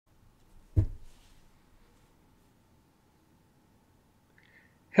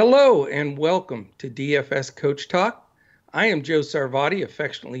Hello and welcome to DFS Coach Talk. I am Joe Sarvati,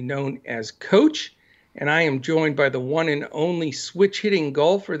 affectionately known as Coach, and I am joined by the one and only switch hitting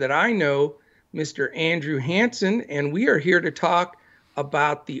golfer that I know, Mr. Andrew Hansen, and we are here to talk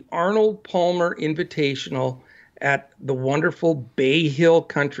about the Arnold Palmer Invitational at the wonderful Bay Hill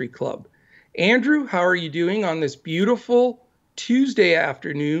Country Club. Andrew, how are you doing on this beautiful Tuesday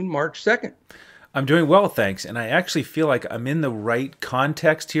afternoon, March 2nd? I'm doing well, thanks. And I actually feel like I'm in the right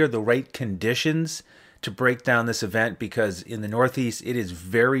context here, the right conditions to break down this event because in the Northeast it is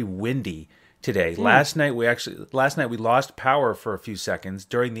very windy today. Hmm, Last night we lost power for a few seconds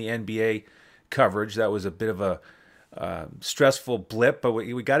during the NBA coverage. That was a bit of a stressful blip, but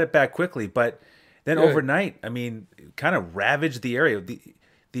we got it back quickly. But then good. overnight, I mean, kind of ravaged the area.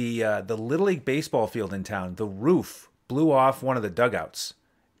 The Little League baseball field in town, the roof blew off one of the dugouts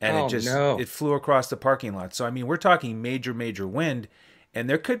and Oh it no. flew across the parking lot. So I mean, we're talking major wind, and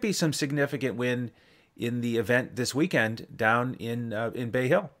there could be some significant wind in the event this weekend down in Bay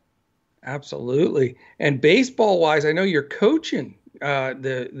Hill. Absolutely. And baseball wise, I know you're coaching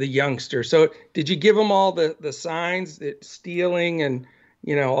the youngster. So did you give them all the signs that stealing and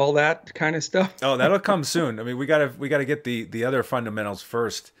all that kind of stuff? Oh, that'll come soon. I mean, we gotta get the other fundamentals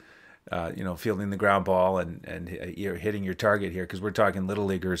first. Fielding the ground ball and you're hitting your target here because we're talking little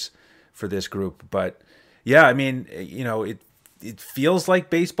leaguers for this group. But yeah, I mean, it feels like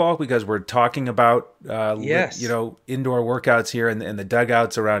baseball because we're talking about Yes. indoor workouts here and the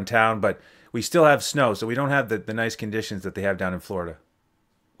dugouts around town, but we still have snow, so we don't have the nice conditions that they have down in Florida.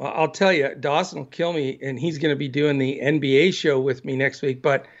 Well, I'll tell you, Dawson will kill me, and he's going to be doing the NBA show with me next week.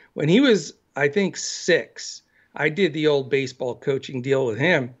 But when he was, I think, 6, I did the old baseball coaching deal with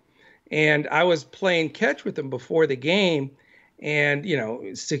him. And I was playing catch with him before the game, and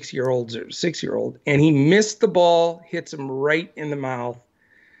 6-year-old, and he missed the ball, hits him right in the mouth,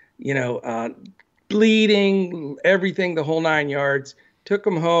 you know, uh, bleeding, everything, the whole 9 yards. Took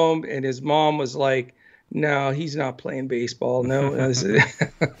him home, and his mom was like, "No, he's not playing baseball. No."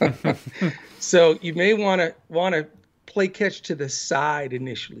 So you may want to play catch to the side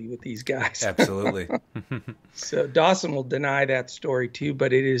initially with these guys. Absolutely. So Dawson will deny that story too,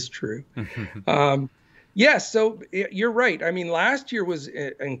 but it is true. Um, yes, so you're right. I mean, last year was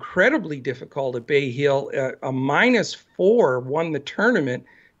incredibly difficult at Bay Hill. A -4 won the tournament.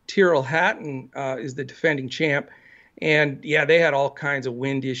 Tyrrell Hatton is the defending champ. And yeah, they had all kinds of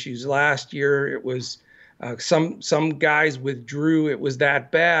wind issues last year. It was some guys withdrew. It was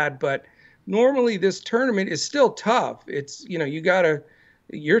that bad, but normally this tournament is still tough. It's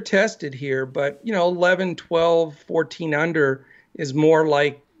you're tested here, but 11, 12, 14 under is more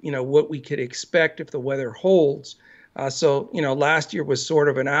like what we could expect if the weather holds. So last year was sort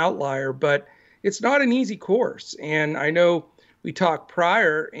of an outlier, but it's not an easy course. And I know we talked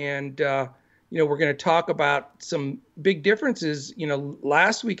prior, and we're going to talk about some big differences,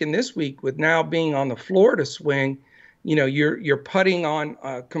 last week and this week with now being on the Florida swing. You're putting on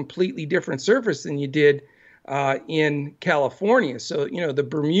a completely different surface than you did in California. So, the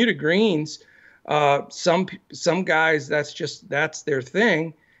Bermuda greens, some guys, that's their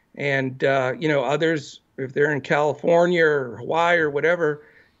thing. And, others, if they're in California or Hawaii or whatever,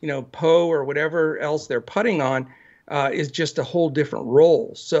 Poe or whatever else they're putting on, is just a whole different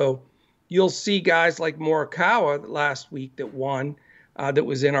role. So you'll see guys like Morikawa last week that won, that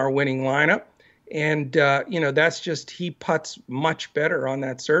was in our winning lineup. And, that's just, he putts much better on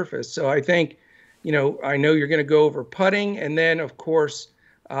that surface. So I think, I know you're going to go over putting. And then, of course,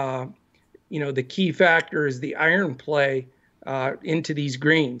 the key factor is the iron play into these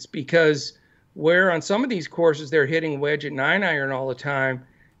greens, because where on some of these courses they're hitting wedge at 9-iron all the time,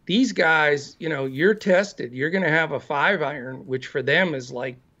 these guys, you're tested. You're going to have a 5-iron, which for them is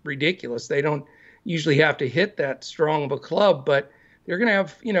like ridiculous. They don't usually have to hit that strong of a club, but they're going to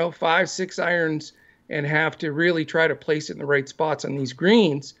have, 5, 6 irons and have to really try to place it in the right spots on these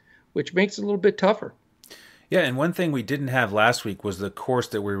greens, which makes it a little bit tougher. Yeah, and one thing we didn't have last week was the course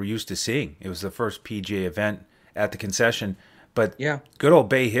that we were used to seeing. It was the first PGA event at the concession. But Yeah. good old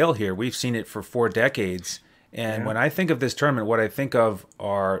Bay Hill here, we've seen it for 4 decades. And Yeah. when I think of this tournament, what I think of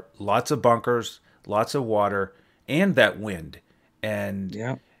are lots of bunkers, lots of water, and that wind. And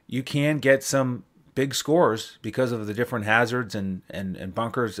Yeah. you can get some big scores because of the different hazards and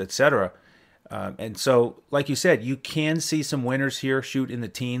bunkers, etc. And so, like you said, you can see some winners here shoot in the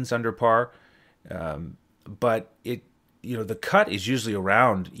teens under par. But the cut is usually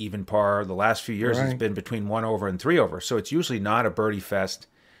around even par. The last few years it's Right. been between 1 over and 3 over. So it's usually not a birdie fest.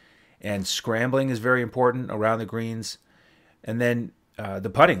 And scrambling is very important around the greens. And then the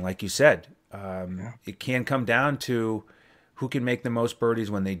putting, like you said, Yeah. it can come down to who can make the most birdies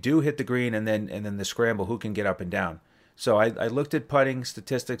when they do hit the green, and then the scramble, who can get up and down. So I looked at putting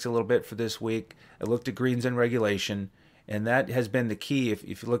statistics a little bit for this week. I looked at greens in regulation, and that has been the key. If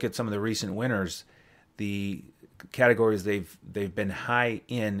you look at some of the recent winners, the categories they've been high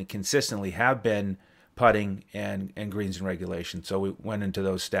in consistently have been putting and greens in regulation. So we went into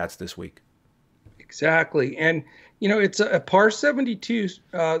those stats this week. Exactly. And, it's a par 72,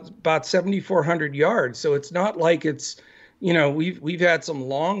 about 7,400 yards. So it's not like it's, we've had some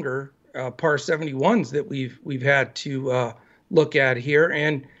longer par 71s that we've had to look at here,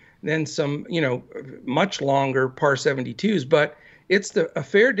 and then some, much longer par 72s. But it's a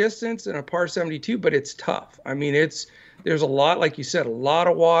fair distance and a par 72, but it's tough. I mean, there's a lot, like you said, a lot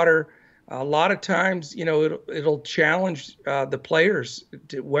of water. A lot of times, it'll challenge the players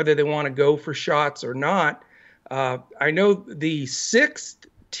to whether they want to go for shots or not. I know the sixth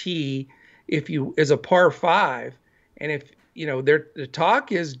tee, is a par 5, and if the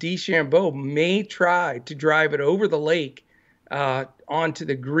talk is DeChambeau may try to drive it over the lake onto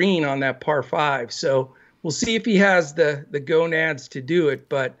the green on that par 5. So we'll see if he has the gonads to do it,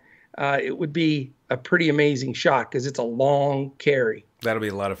 but it would be a pretty amazing shot because it's a long carry. That'll be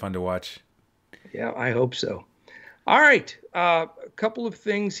a lot of fun to watch. Yeah, I hope so. All right, a couple of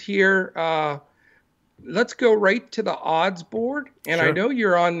things here. Let's go right to the odds board. And sure. I know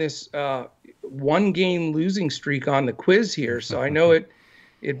you're on this one-game losing streak on the quiz here, so I know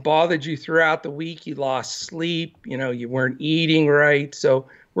it bothered you throughout the week. You lost sleep. You weren't eating right. So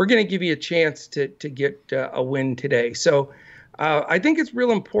we're going to give you a chance to get a win today. So I think it's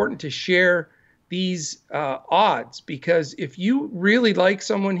real important to share these odds, because if you really like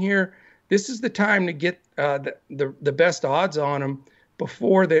someone here, this is the time to get the best odds on them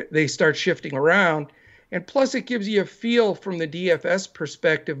before they start shifting around. And plus, it gives you a feel from the DFS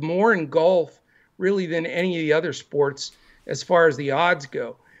perspective, more in golf really than any of the other sports as far as the odds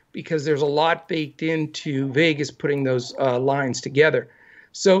go, because there's a lot baked into Vegas putting those lines together.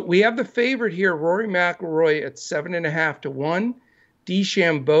 So we have the favorite here, Rory McIlroy, at 7.5 to 1.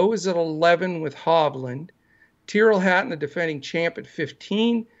 DeChambeau is at 11 with Hovland. Tyrrell Hatton, the defending champ, at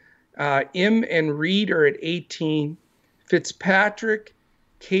 15. Im and Reed are at 18. Fitzpatrick,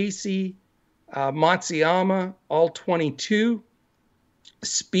 Casey, Matsuyama, all 22.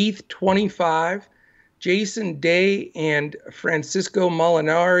 Spieth, 25. Jason Day and Francisco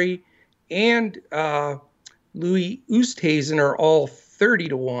Molinari and Louis Oosthuizen are all 30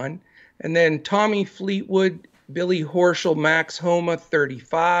 to 1. And then Tommy Fleetwood, Billy Horschel, Max Homa,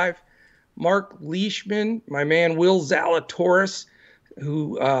 35. Mark Leishman, my man Will Zalatoris,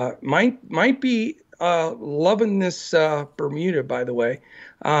 who might be loving this Bermuda, by the way.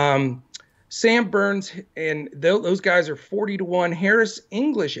 Sam Burns, and those guys are 40 to 1. Harris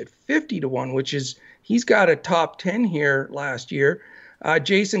English at 50 to 1, which is, he's got a top 10 here last year.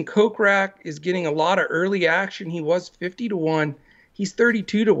 Jason Kokrak is getting a lot of early action. He was 50 to 1. He's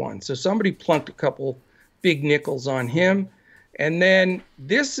 32 to 1. So somebody plunked a couple big nickels on him. And then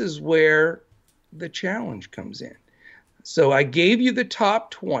this is where the challenge comes in. So I gave you the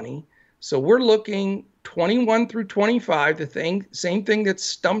top 20. So we're looking 21 through 25, same thing that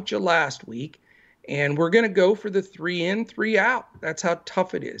stumped you last week. And we're going to go for the 3 in, 3 out. That's how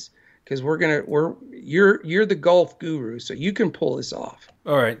tough it is. Because you're the golf guru, so you can pull this off.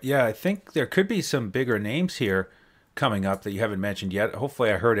 All right. Yeah, I think there could be some bigger names here coming up that you haven't mentioned yet.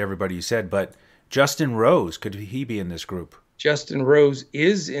 Hopefully I heard everybody you said, but Justin Rose, could he be in this group? Justin Rose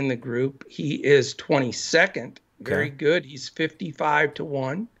is in the group. He is 22nd. Very good. He's 55 to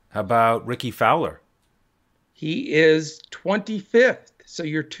 1. How about Ricky Fowler? He is 25th. So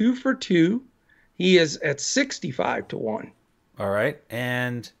you're 2 for 2. He is at 65 to 1. All right.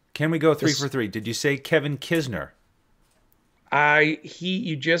 And can we go 3 for 3? Did you say Kevin Kisner?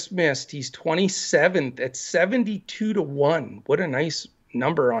 You just missed. He's 27th at 72 to 1. What a nice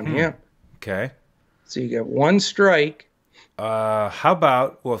number on him. Okay. So you get one strike. How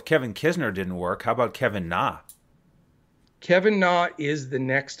about, well, if Kevin Kisner didn't work, how about Kevin Na? Kevin Na is the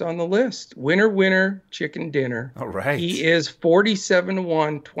next on the list. Winner, winner, chicken dinner. All right. He is 47 to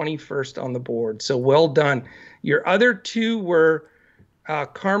 1, 21st on the board. So well done. Your other two were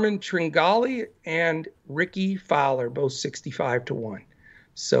Carmen Tringali and Ricky Fowler, both 65 to 1.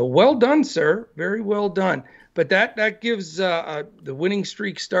 So well done, sir. Very well done. But that gives the winning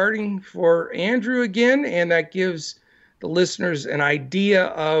streak starting for Andrew again, and that gives the listeners an idea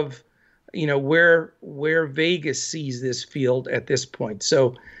of where Vegas sees this field at this point.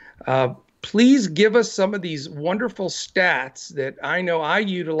 So please give us some of these wonderful stats that I know I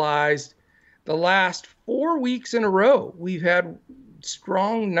utilized the last 4 weeks in a row. We've had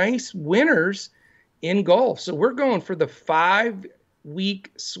strong, nice winners in golf. So we're going for the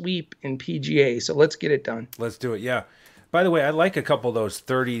 5-week sweep in PGA. So let's get it done. Let's do it. Yeah. By the way, I like a couple of those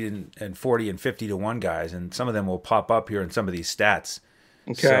 30 and 40 and 50 to 1 guys, and some of them will pop up here in some of these stats.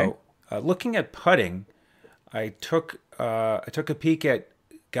 Okay. So, looking at putting, I took a peek at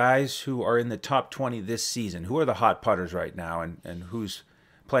guys who are in the top 20 this season. Who are the hot putters right now, and who's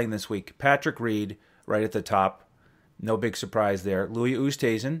playing this week? Patrick Reed, right at the top. No big surprise there. Louis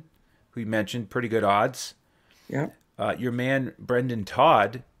Oosthuizen, who you mentioned, pretty good odds. Yeah. Your man, Brendan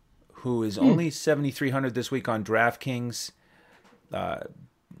Todd, who is only 7,300 this week on DraftKings.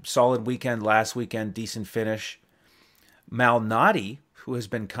 Solid weekend last weekend, decent finish. Malnati, who has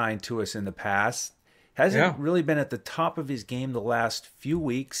been kind to us in the past, hasn't really been at the top of his game the last few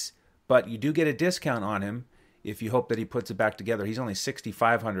weeks, but you do get a discount on him if you hope that he puts it back together. He's only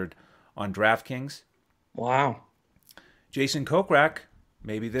 6,500 on DraftKings. Wow. Jason Kokrak,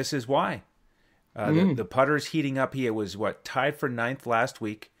 maybe this is why. The putter's heating up. He was, tied for 9th last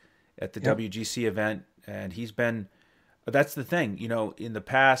week at the WGC event, and he's been... That's the thing. In the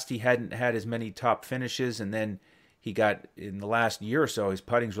past, he hadn't had as many top finishes, and then he got, in the last year or so, his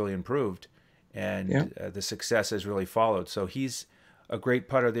putting's really improved, and the success has really followed. So he's a great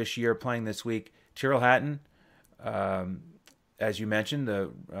putter this year, playing this week. Tyrrell Hatton, as you mentioned, the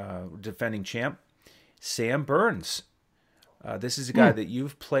defending champ. Sam Burns. This is a guy that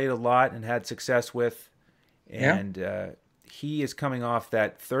you've played a lot and had success with, and he is coming off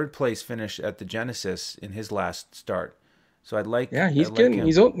that 3rd place finish at the Genesis in his last start. So I'd like... Yeah, he's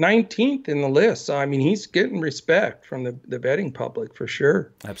he's 19th in the list. So, I mean, he's getting respect from the betting public for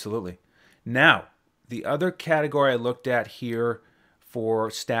sure. Absolutely. Now, the other category I looked at here for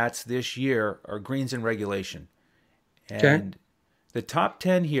stats this year are greens and regulation. And the top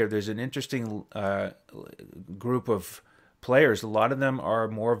 10 here, there's an interesting group of players. A lot of them are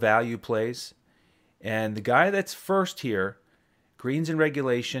more value plays. And the guy that's first here, greens and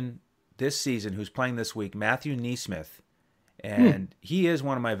regulation this season, who's playing this week, Matthew Neesmith. And he is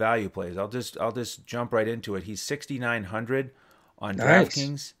one of my value plays. I'll just jump right into it. He's 6,900 on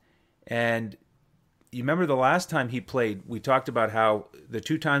DraftKings. And you remember the last time he played, we talked about how the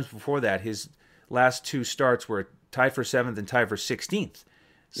 2 times before that, his last 2 starts were tied for 7th and tied for 16th.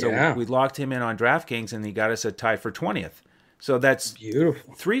 So we locked him in on DraftKings, and he got us a tie for 20th. So that's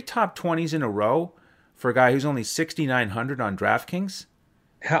beautiful. 3 top 20s in a row for a guy who's only 6,900 on DraftKings.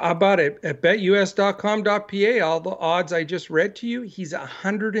 How about it? At betus.com.pa, all the odds I just read to you, he's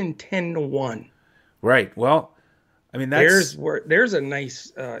 110 to 1. Right. Well, I mean, there's a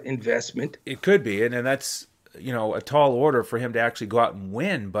nice investment. It could be. And that's, a tall order for him to actually go out and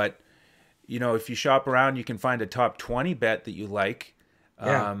win. But, if you shop around, you can find a top 20 bet that you like.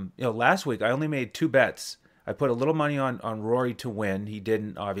 Last week I only made 2 bets. I put a little money on Rory to win. He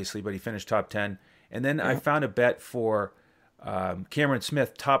didn't, obviously, but he finished top 10. And then I found a bet for Cameron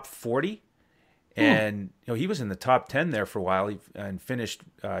Smith, top 40. And, he was in the top 10 there for a while and finished,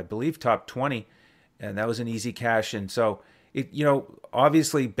 I believe, top 20. And that was an easy cash. And so,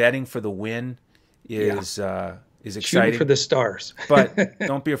 obviously betting for the win is exciting. Shooting for the stars. But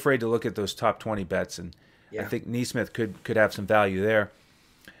don't be afraid to look at those top 20 bets. And I think Neesmith could have some value there.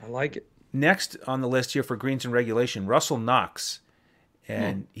 I like it. Next on the list here for greens and regulation, Russell Knox.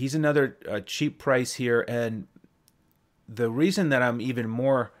 And he's another cheap price here. And the reason that I'm even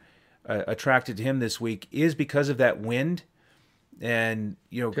more attracted to him this week is because of that wind. And,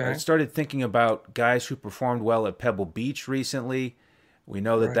 I started thinking about guys who performed well at Pebble Beach recently. We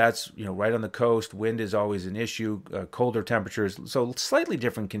know that that's, right on the coast. Wind is always an issue, colder temperatures. So slightly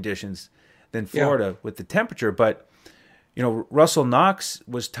different conditions than Florida with the temperature. But, Russell Knox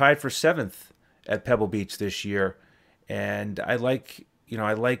was tied for 7th at Pebble Beach this year. And I like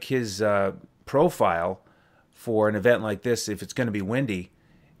his profile for an event like this. If it's going to be windy,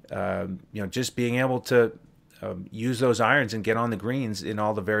 just being able to use those irons and get on the greens in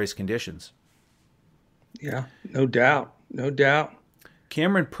all the various conditions. Yeah, no doubt. No doubt.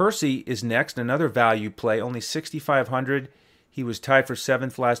 Cameron Percy is next, another value play, only 6,500. He was tied for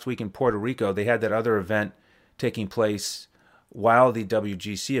 7th last week in Puerto Rico. They had that other event taking place while the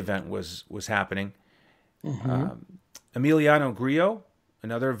WGC event was happening. Emiliano Grillo,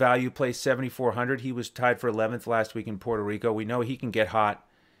 another value play, 7,400. He was tied for 11th last week in Puerto Rico. We know he can get hot.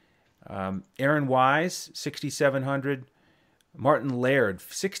 Aaron Wise, 6,700. Martin Laird,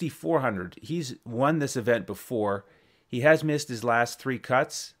 6,400. He's won this event before. He has missed his last 3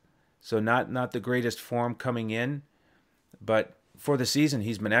 cuts, so not the greatest form coming in. But for the season,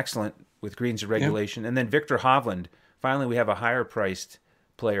 he's been excellent with greens and regulation. And then Victor Hovland. Finally, we have a higher-priced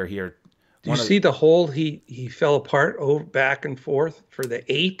player here. Do you see the hold he fell apart back and forth for the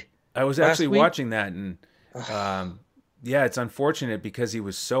 8? I was actually last week. watching that, and Ugh, um, yeah, it's unfortunate because he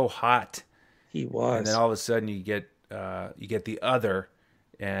was so hot, he and then was. all of a sudden you get the other,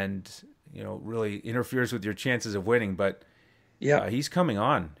 and really interferes with your chances of winning. But Yeah. he's coming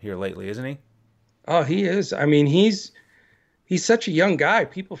on here lately, isn't he? Oh, he is. I mean, he's such a young guy.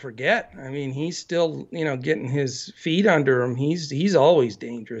 People forget. I mean, he's still, getting his feet under him. He's always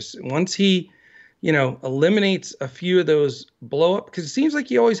dangerous. Once he, eliminates a few of those blow up, because it seems like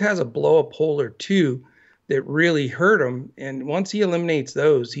he always has a blow up hole or two that really hurt him. And once he eliminates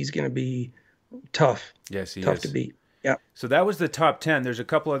those, he's going to be tough, Yes, he tough to is. beat. Yeah. So that was the top 10. There's a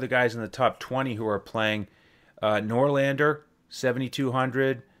couple other guys in the top 20 who are playing. Norlander,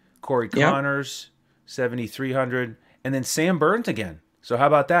 7,200. Corey Yeah. Connors, 7,300. And then Sam Burns again. So how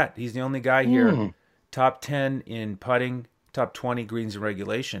about that? He's the only guy here. Hmm. Top 10 in putting, top 20 greens in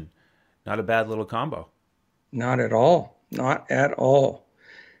regulation. Not a bad little combo. Not at all. Not at all.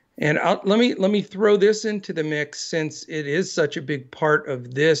 And let me throw this into the mix since it is such a big part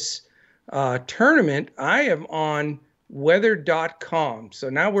of this tournament. I am on weather.com. So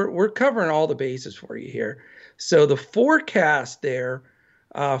now we're covering all the bases for you here. So the forecast there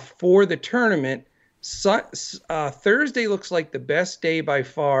for the tournament, Thursday looks like the best day by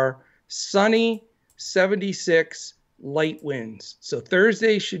far. Sunny, 76, light winds. So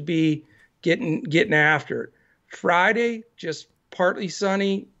Thursday should be getting after it. Friday, just partly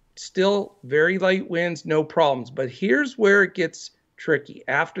sunny, still very light winds, no problems. But here's where it gets tricky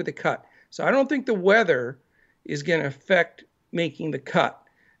after the cut. So I don't think the weather is going to affect making the cut.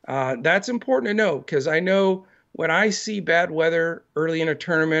 That's important to know because I know when I see bad weather early in a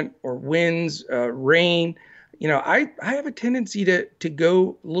tournament or winds, rain, I have a tendency to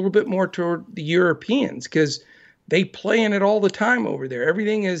go a little bit more toward the Europeans because they play in it all the time over there.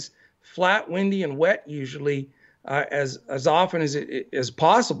 Everything is flat, windy, and wet usually, as often as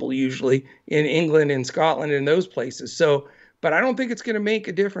possible usually in England and Scotland and those places. So, but I don't think it's going to make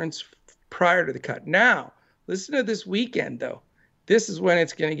a difference prior to the cut. Now, listen to this weekend though. This is when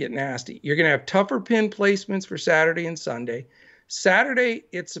it's going to get nasty. You're going to have tougher pin placements for Saturday and Sunday. Saturday,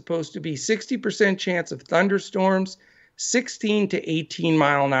 it's supposed to be 60% chance of thunderstorms, 16 to 18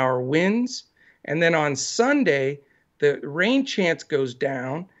 mile an hour winds. And then on Sunday, the rain chance goes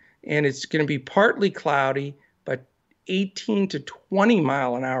down and it's going to be partly cloudy, but 18 to 20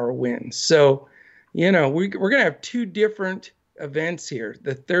 mile an hour winds. So, we're going to have two different events here.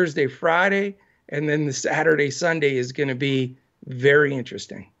 The Thursday, Friday, and then the Saturday, Sunday is going to be very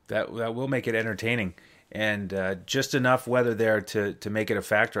interesting. That will make it entertaining. And just enough weather there to make it a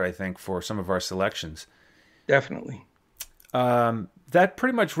factor, I think, for some of our selections. Definitely. That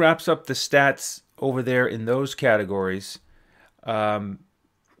pretty much wraps up the stats over there in those categories.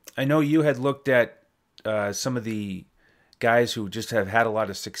 I know you had looked at some of the guys who just have had a lot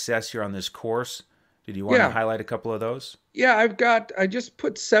of success here on this course. Did you want to Yeah. highlight a couple of those? Yeah, I just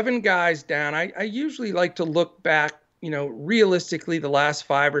put 7 guys down. I usually like to look back, realistically the last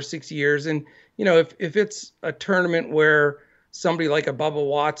 5 or 6 years. And, if it's a tournament where somebody like a Bubba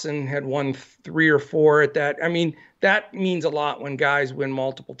Watson had won 3 or 4 at that, I mean, that means a lot when guys win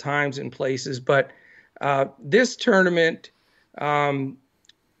multiple times in places. But this tournament, I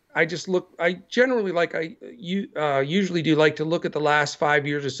generally usually do like to look at the last 5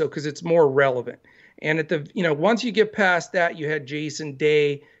 years or so because it's more relevant. And once you get past that, you had Jason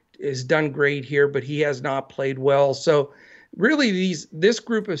Day has done great here, but he has not played well. So really this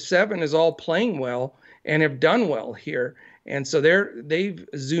group of 7 is all playing well and have done well here. And so they've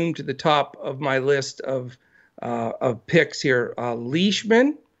zoomed to the top of my list of picks here.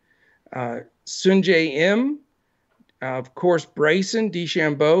 Leishman, Sunjae Im, of course, Bryson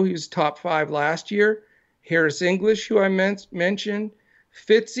DeChambeau, he was top 5 last year. Harris English, who I mentioned.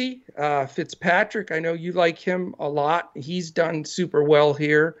 Fitzpatrick, I know you like him a lot. He's done super well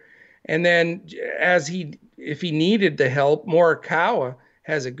here. And then if he needed the help, Morikawa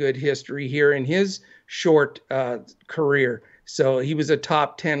has a good history here in his short career. So he was a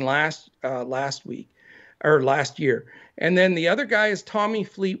top 10 last year. And then the other guy is Tommy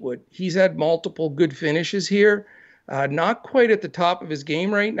Fleetwood. He's had multiple good finishes here. Not quite at the top of his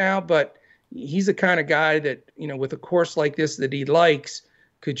game right now, but he's the kind of guy that, with a course like this that he likes,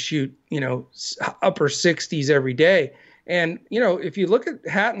 could shoot, upper 60s every day. And, if you look at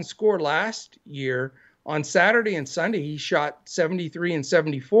Hatton's score last year, on Saturday and Sunday, he shot 73 and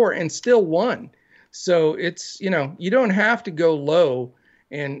 74 and still won. So it's, you don't have to go low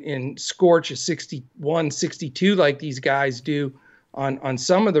and scorch a 61, 62 like these guys do on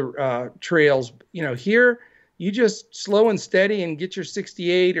some of the trails. Here, you just slow and steady and get your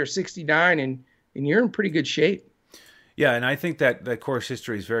 68 or 69 and you're in pretty good shape. Yeah, and I think that that course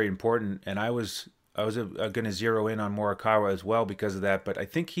history is very important. And I was going to zero in on Morikawa as well because of that. But I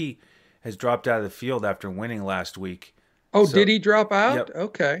think he has dropped out of the field after winning last week. Oh, did So, he drop out? yep.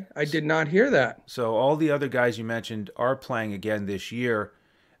 Okay. I did not hear that. So all the other guys you mentioned are playing again this year,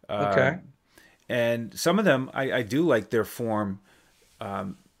 Okay. and some of them I do like their form.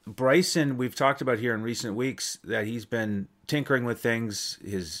 Bryson, we've talked about here in recent weeks that he's been tinkering with things,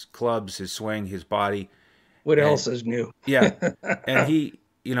 his clubs, his swing, his body, What and else is new? yeah, and he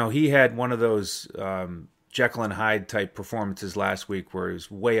had one of those Jekyll and Hyde type performances last week where he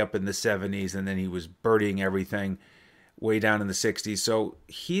was way up in the 70s and then he was birdieing everything way down in the 60s. So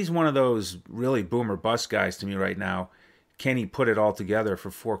he's one of those really boomer bust guys to me right now. Can he put it all together for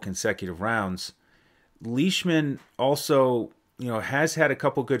 4 consecutive rounds? Leishman also, has had a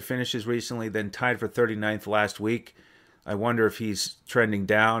couple good finishes recently, then tied for 39th last week. I wonder if he's trending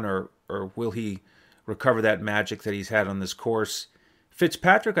down or will he recover that magic that he's had on this course.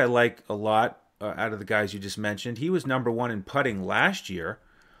 Fitzpatrick, I like a lot out of the guys you just mentioned. He was number one in putting last year.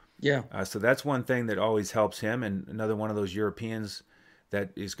 Yeah. So that's one thing that always helps him, and another one of those Europeans that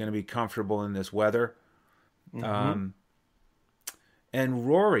is going to be comfortable in this weather. Hmm. And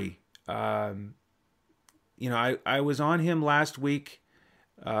Rory, I was on him last week,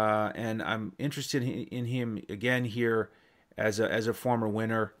 and I'm interested in him again here as a former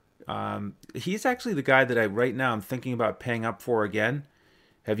winner. He's actually the guy that right now I'm thinking about paying up for again.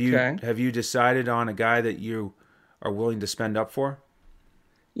 Have you Okay. have you decided on a guy that you are willing to spend up for?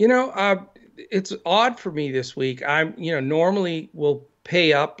 You know, it's odd for me this week. Normally will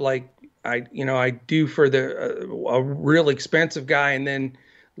pay up like I do for a real expensive guy and then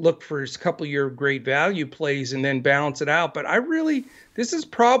look for a couple year great value plays and then balance it out. But this is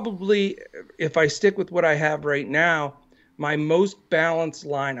probably, if I stick with what I have right now, my most balanced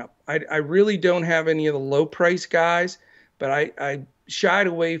lineup. I really don't have any of the low price guys, but I shied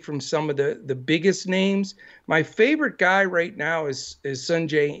away from some of the biggest names. My favorite guy right now is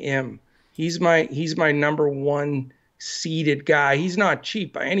Sunjay M. He's my number one seeded guy. He's not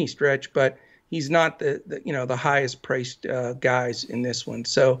cheap by any stretch, but he's not the highest priced guys in this one.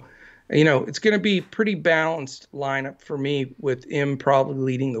 So, it's going to be pretty balanced lineup for me with M probably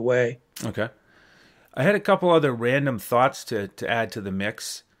leading the way. Okay. I had a couple other random thoughts to add to the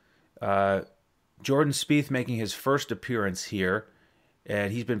mix. Jordan Spieth making his first appearance here,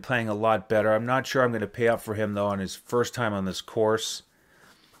 and he's been playing a lot better. I'm not sure I'm going to pay up for him, though, on his first time on this course.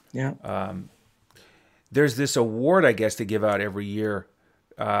 Yeah. There's this award, I guess, to give out every year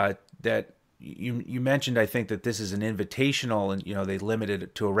that you mentioned. I think that this is an invitational, and they limited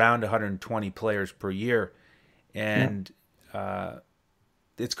it to around 120 players per year, Yeah. and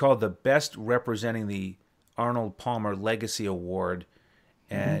it's called the Best Representing the Arnold Palmer Legacy Award,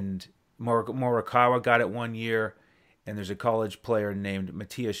 Hmm. and Morikawa got it one year, and there's a college player named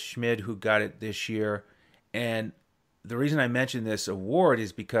Matthias Schmid who got it this year, and the reason I mention this award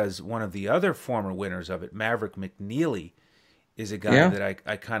is because one of the other former winners of it, Maverick McNeely, is a guy Yeah. that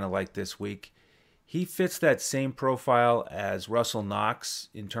I kind of like this week. He fits that same profile as Russell Knox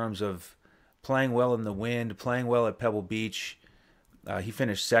in terms of playing well in the wind, playing well at Pebble Beach. He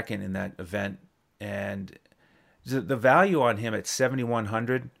finished second in that event, and the value on him at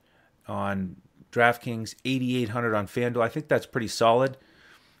 7,100 on DraftKings, 8,800 on Fanduel. I think that's pretty solid.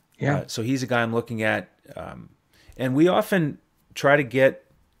 Yeah. So he's a guy I'm looking at, and we often try to get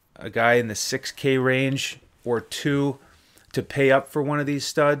a guy in the 6K range or two to pay up for one of these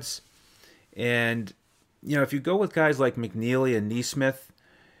studs. And if you go with guys like McNeely and Neesmith,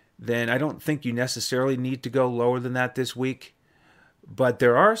 then I don't think you necessarily need to go lower than that this week. But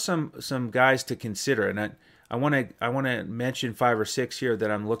there are some guys to consider, and I want to mention 5 or 6 here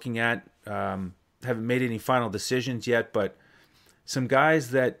that I'm looking at. Haven't made any final decisions yet, but some guys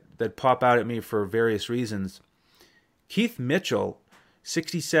that pop out at me for various reasons. Keith Mitchell,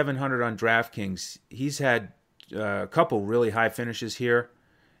 6,700 on DraftKings. He's had a couple really high finishes here.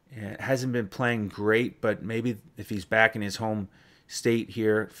 Hasn't been playing great, but maybe if he's back in his home state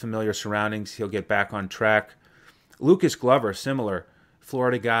here, familiar surroundings, he'll get back on track. Lucas Glover, similar.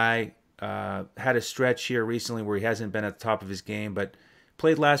 Florida guy, had a stretch here recently where he hasn't been at the top of his game, but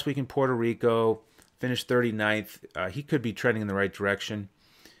played last week in Puerto Rico, finished 39th. He could be trending in the right direction.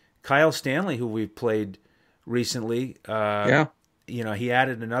 Kyle Stanley, who we've played recently, Yeah. he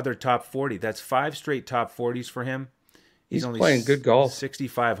added another top 40. That's 5 straight top 40s for him. He's He's only playing good golf.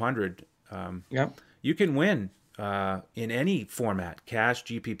 6,500. Yeah. You can win in any format, cash,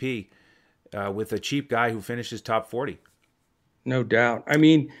 GPP, with a cheap guy who finishes top 40. No doubt. I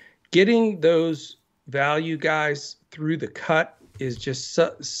mean, getting those value guys through the cut is just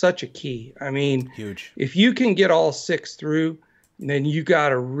such a key. I mean, Huge. if you can get all 6 through, then you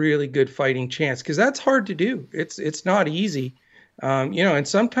got a really good fighting chance, because that's hard to do. It's not easy, and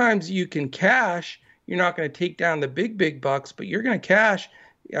sometimes you can cash. You're not going to take down the big bucks, but you're going to cash.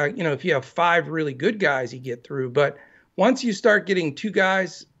 If you have 5 really good guys, you get through. But once you start getting 2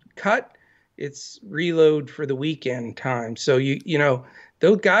 guys cut, it's reload for the weekend time. So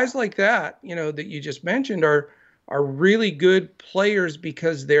those guys like that, that you just mentioned are really good players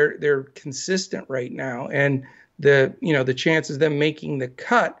because they're consistent right now, and the chances of them making the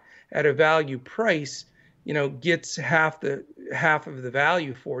cut at a value price, gets half of the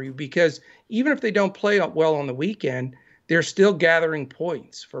value for you, because even if they don't play well on the weekend, they're still gathering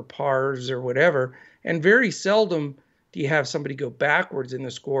points for pars or whatever. And very seldom do you have somebody go backwards in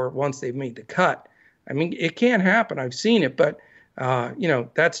the score once they've made the cut. I mean, it can happen. I've seen it, but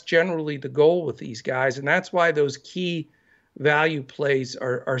that's generally the goal with these guys. And that's why those key value plays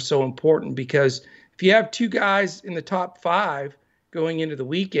are so important, because if you have 2 guys in the top 5 going into the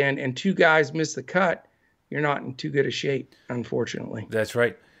weekend and 2 guys miss the cut, you're not in too good a shape, unfortunately. That's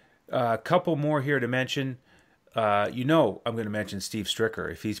right. A couple more here to mention. I'm going to mention Steve Stricker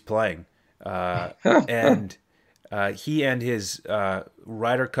if he's playing. And he and his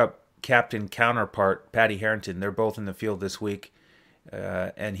Ryder Cup captain counterpart, Patty Harrington, they're both in the field this week.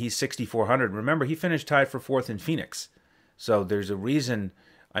 And he's 6,400. Remember, he finished tied for 4th in Phoenix. So there's a reason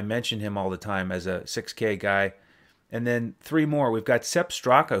I mention him all the time as a 6K guy. And then 3 more. We've got Sepp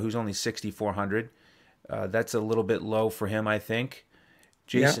Straka, who's only 6,400. That's a little bit low for him, I think.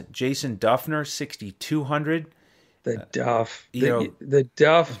 Jason Duffner, 6,200. The Duff. The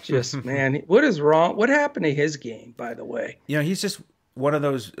Duff just, man, what is wrong? What happened to his game, by the way? He's just one of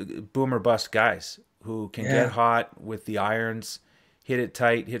those boom or bust guys who can get hot with the irons, hit it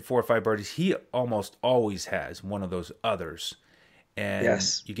tight, hit 4 or 5 birdies. He almost always has one of those others. And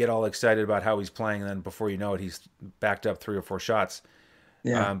you get all excited about how he's playing, and then before you know it, he's backed up 3 or 4 shots.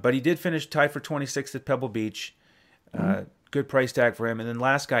 Yeah. But he did finish tied for 26th at Pebble Beach. Good price tag for him. And then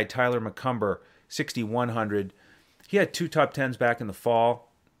last guy, Tyler McCumber, 6,100. He had 2 top 10s back in the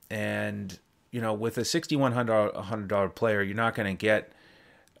fall. And, with a $6,100 player, you're not going to get,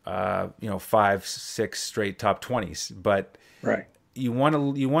 5, 6 straight top 20s. But you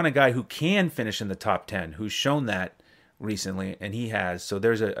want a guy who can finish in the top 10, who's shown that recently, and he has. So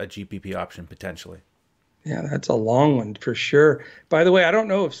there's a GPP option potentially. Yeah, that's a long one for sure. By the way, I don't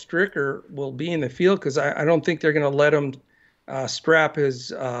know if Stricker will be in the field, because I don't think they're going to let him strap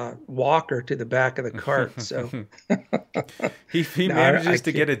his walker to the back of the cart. So he manages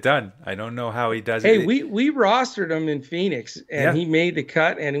to get it done. I don't know how he does it. Hey, we rostered him in Phoenix, and he made the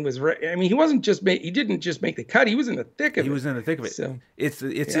cut, and he was. He wasn't just he didn't just make the cut. He was in the thick of it. He was in the thick of it. So it's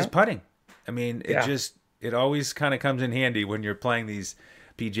his putting. I mean, it always kind of comes in handy when you're playing these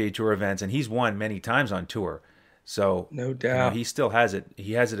PGA Tour events, and he's won many times on tour. So no doubt he still has it.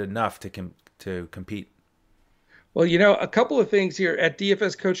 He has it enough to compete. Well, a couple of things here at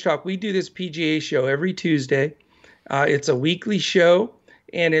DFS Coach Talk. We do this PGA show every Tuesday. It's a weekly show,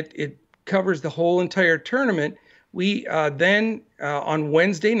 and it covers the whole entire tournament. We then on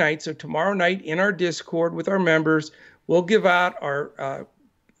Wednesday night, so tomorrow night in our Discord with our members, we'll give out our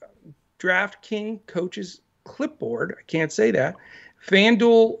Draftkings coaches clipboard. I can't say that.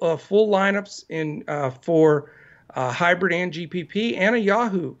 Fanduel full lineups for hybrid and GPP, and a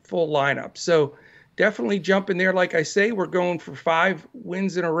Yahoo full lineup. So definitely jump in there. Like I say, we're going for 5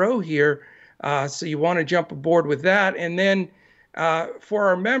 wins in a row here. So you want to jump aboard with that. And then for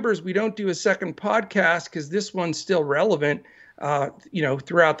our members, we don't do a second podcast because this one's still relevant,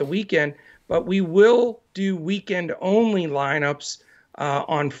 throughout the weekend. But we will do weekend only lineups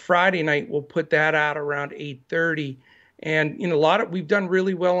on Friday night. We'll put that out around 8:30. And we've done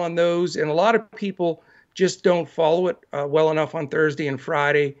really well on those, and a lot of people just don't follow it well enough on Thursday and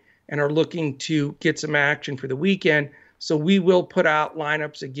Friday, and are looking to get some action for the weekend. So we will put out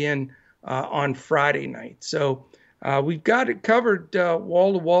lineups again on Friday night. So we've got it covered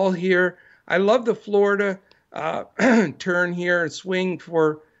wall to wall here. I love the Florida turn here and swing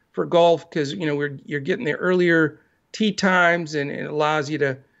for golf, because you're getting the earlier tee times, and it allows you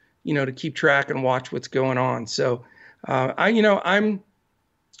to to keep track and watch what's going on. So I'm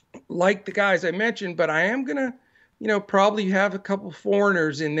like the guys I mentioned, but I am gonna probably have a couple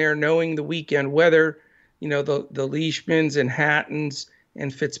foreigners in there, knowing the weekend weather, the Leishmans and Hattons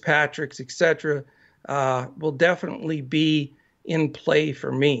and Fitzpatricks, etc. Will definitely be in play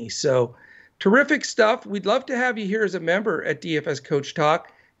for me. So terrific stuff. We'd love to have you here as a member at DFS Coach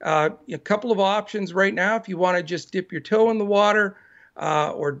Talk. A couple of options right now if you want to just dip your toe in the water,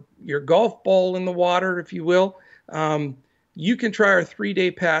 or your golf ball in the water, if you will. You can try our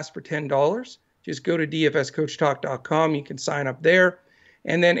 3-day pass for $10. Just go to dfscoachtalk.com. You can sign up there.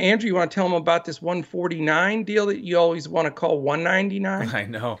 And then, Andrew, you want to tell them about this 149 deal that you always want to call 199? I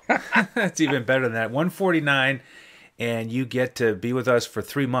know. That's even better than that. 149, and you get to be with us for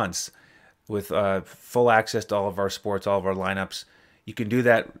 3 months with full access to all of our sports, all of our lineups. You can do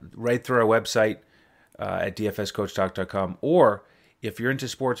that right through our website at dfscoachtalk.com. Or if you're into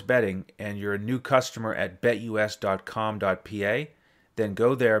sports betting and you're a new customer at betus.com.pa, then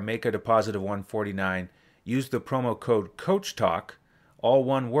go there, make a deposit of 149, use the promo code COACHTALK, all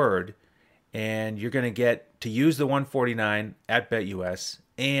one word, and you're going to get to use the 149 at BetUS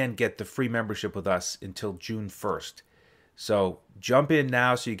and get the free membership with us until June 1st. So jump in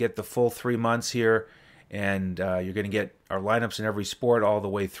now so you get the full 3 months here, and you're going to get our lineups in every sport all the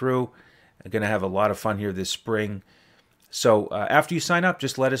way through. We're going to have a lot of fun here this spring. So after you sign up,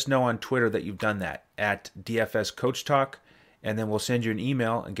 just let us know on Twitter that you've done that at DFS Coach Talk, and then we'll send you an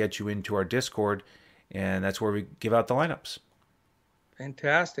email and get you into our Discord, and that's where we give out the lineups.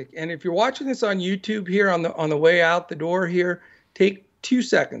 Fantastic. And if you're watching this on YouTube here on the way out the door here, take 2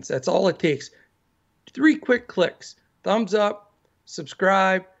 seconds. That's all it takes. 3 quick clicks. Thumbs up,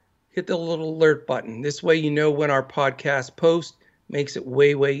 subscribe, hit the little alert button. This way you know when our podcast posts. Makes it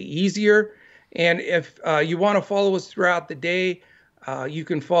way, way easier. And if you want to follow us throughout the day, you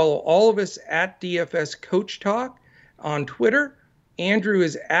can follow all of us at DFS Coach Talk on Twitter. Andrew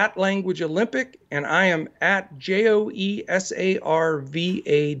is at Language Olympic, and I am at JOESARVADI.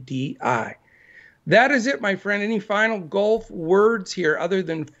 That is it, my friend. Any final golf words here other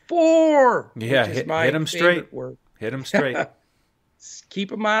than 4? Yeah, which is my hit them straight. word. Hit them straight. Keep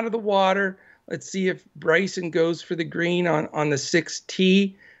them out of the water. Let's see if Bryson goes for the green on the 6th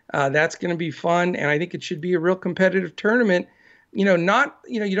tee. That's going to be fun, and I think it should be a real competitive tournament. You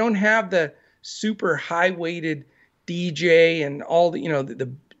don't have the super high-weighted DJ and all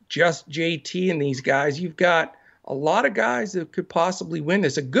the just JT and these guys. You've got a lot of guys that could possibly win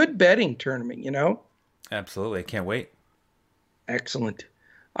this. A good betting tournament, Absolutely. I can't wait. Excellent.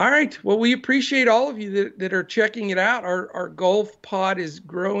 All right. Well, we appreciate all of you that are checking it out. Our golf pod is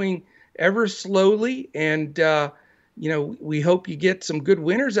growing ever slowly, and we hope you get some good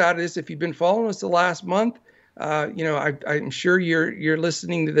winners out of this. If you've been following us the last month, I'm sure you're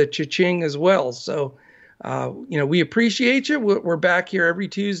listening to the cha-ching as well. So, we appreciate you. We're back here every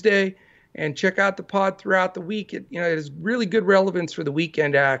Tuesday, and check out the pod throughout the week. It has really good relevance for the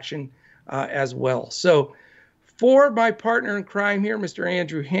weekend action as well. So, for my partner in crime here, Mr.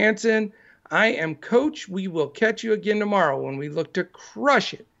 Andrew Hansen, I am Coach. We will catch you again tomorrow when we look to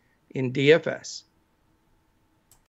crush it in DFS.